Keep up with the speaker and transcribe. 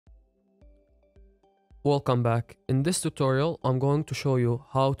Welcome back. In this tutorial, I'm going to show you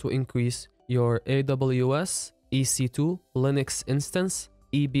how to increase your AWS EC2 Linux instance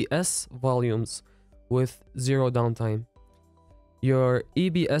EBS volumes with zero downtime. Your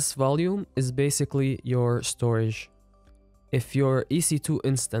EBS volume is basically your storage. If your EC2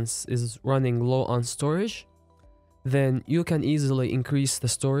 instance is running low on storage, then you can easily increase the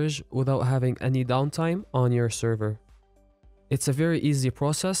storage without having any downtime on your server. It's a very easy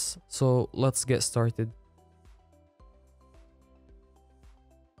process, so let's get started.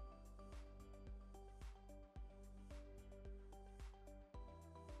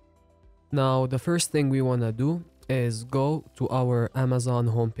 Now, the first thing we want to do is go to our Amazon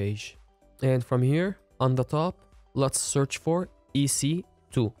homepage. And from here, on the top, let's search for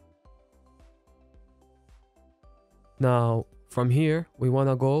EC2. Now, from here, we want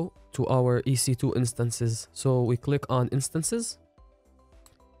to go to our EC2 instances. So we click on instances.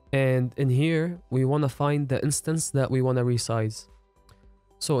 And in here, we want to find the instance that we want to resize.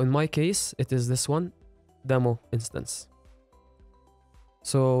 So in my case, it is this one, demo instance.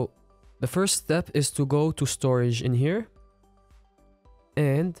 So the first step is to go to storage in here.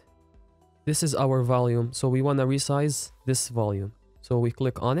 And this is our volume. So we want to resize this volume. So we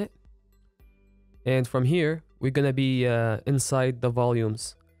click on it. And from here, we're going to be inside the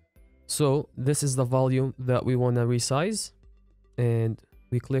volumes. So this is the volume that we want to resize. And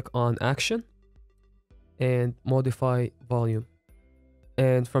we click on action and modify volume.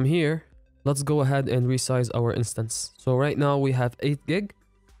 And from here, let's go ahead and resize our instance. So right now we have 8 gig.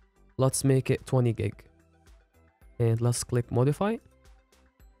 Let's make it 20 gig. And let's click modify.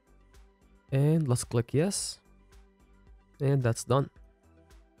 And let's click yes. And that's done.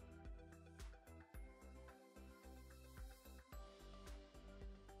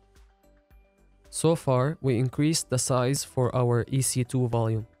 So far, we increased the size for our EC2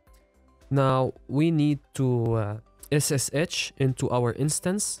 volume. Now, we need to SSH into our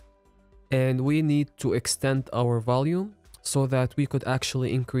instance, and we need to extend our volume so that we could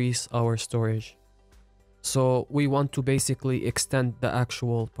actually increase our storage. So we want to basically extend the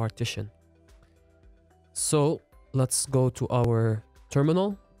actual partition. So let's go to our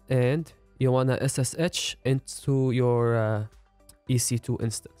terminal, and you want to SSH into your EC2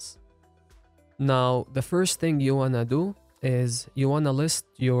 instance. Now, the first thing you want to do is you want to list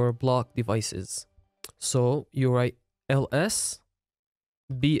your block devices. So you write ls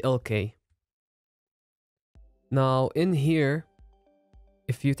blk. Now in here,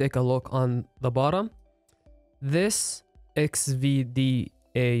 if you take a look on the bottom, this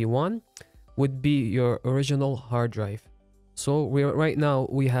XVDA1 would be your original hard drive. So right now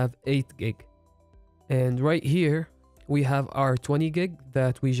we have 8 gig. And right here, we have our 20 gig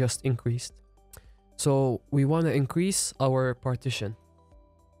that we just increased. So we want to increase our partition.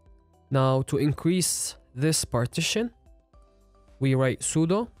 Now to increase this partition, we write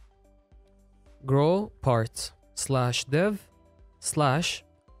sudo grow part /dev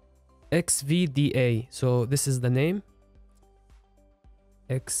 /xvda. So this is the name,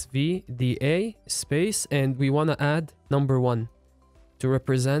 xvda space, and we want to add number 1 to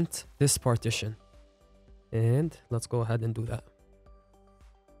represent this partition. And let's go ahead and do that.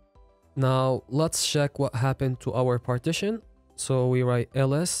 Now let's check what happened to our partition. So we write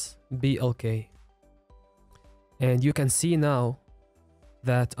ls blk. And you can see now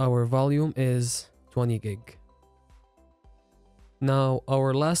that our volume is 20 gig. Now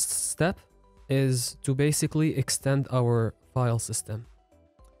our last step is to basically extend our file system.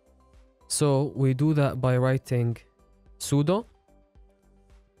 So we do that by writing sudo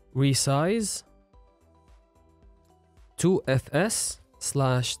resize 2fs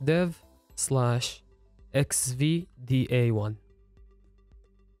 /dev /xvda1.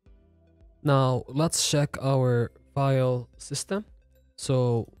 Now let's check our file system.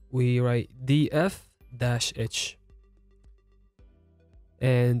 So we write df-h.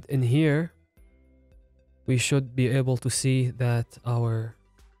 And in here, we should be able to see that our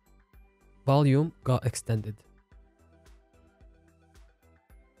volume got extended.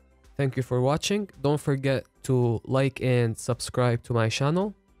 Thank you for watching. Don't forget to like and subscribe to my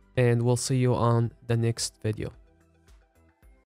channel, and we'll see you on the next video.